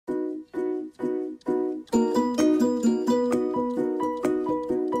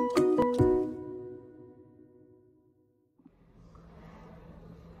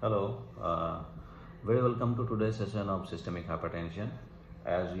today's session of systemic hypertension.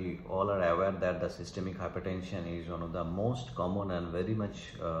 As we all are aware that the systemic hypertension is one of the most common and very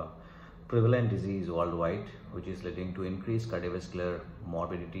much prevalent disease worldwide, which is leading to increased cardiovascular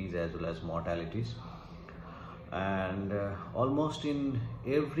morbidities as well as mortalities. And almost in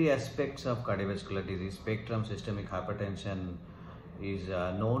every aspects of cardiovascular disease spectrum, systemic hypertension is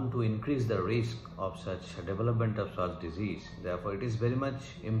known to increase the risk of such development of such disease. Therefore, it is very much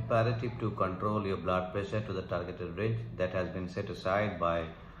imperative to control your blood pressure to the targeted range that has been set aside by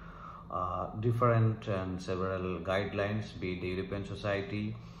different and several guidelines, be it the European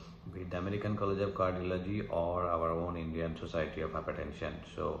Society, be it the American College of Cardiology, or our own Indian Society of Hypertension.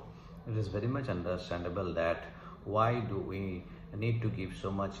 So it is very much understandable that why do we need to give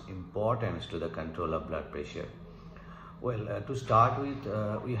so much importance to the control of blood pressure. Well, to start with,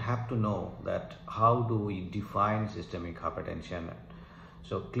 we have to know that how do we define systemic hypertension.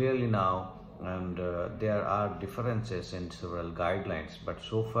 So clearly now, and there are differences in several guidelines, but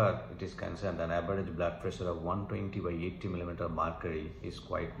so far it is concerned an average blood pressure of 120 by 80 millimeter mercury is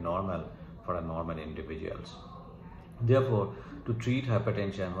quite normal for a normal individuals. Therefore, to treat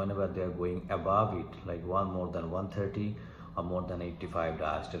hypertension, whenever they are going above it, like more than 130 or more than 85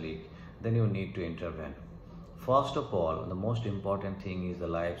 diastolic, then you need to intervene. First of all, the most important thing is the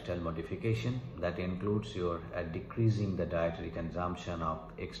lifestyle modification. That includes your decreasing the dietary consumption of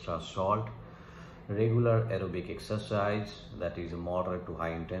extra salt, regular aerobic exercise, that is moderate to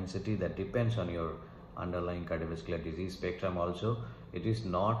high intensity, that depends on your underlying cardiovascular disease spectrum also. It is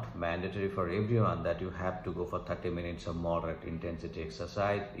not mandatory for everyone that you have to go for 30 minutes of moderate intensity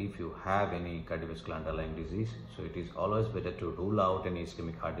exercise if you have any cardiovascular underlying disease. So it is always better to rule out any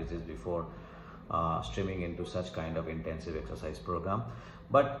ischemic heart disease before streaming into such kind of intensive exercise program.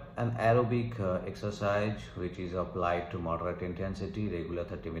 But an aerobic exercise which is applied to moderate intensity, regular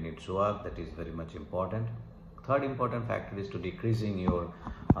 30 minutes walk, that is very much important. Third important factor is to decreasing your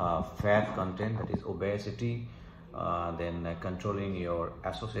fat content, that is obesity, then controlling your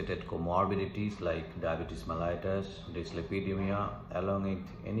associated comorbidities like diabetes mellitus, dyslipidemia, along with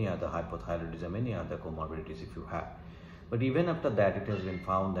any other hypothyroidism, any other comorbidities if you have. But even after that, it has been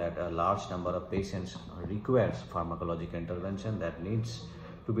found that a large number of patients requires pharmacological intervention that needs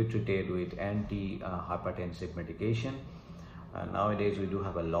to be treated with anti-hypertensive medication. Nowadays, we do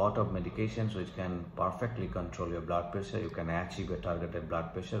have a lot of medications which can perfectly control your blood pressure. You can achieve a targeted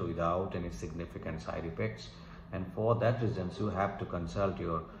blood pressure without any significant side effects. And for that reason, you have to consult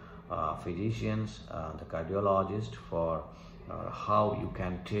your physicians, the cardiologist, for how you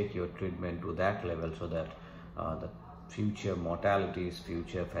can take your treatment to that level so that the future mortalities,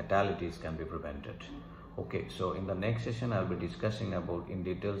 future fatalities can be prevented. Okay, so in the next session, I'll be discussing about in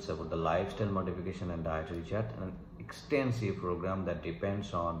details about the lifestyle modification and dietary chart, an extensive program that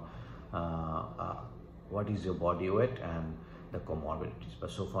depends on what is your body weight and the comorbidities.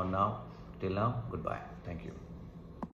 But so for now, till now, goodbye. Thank you.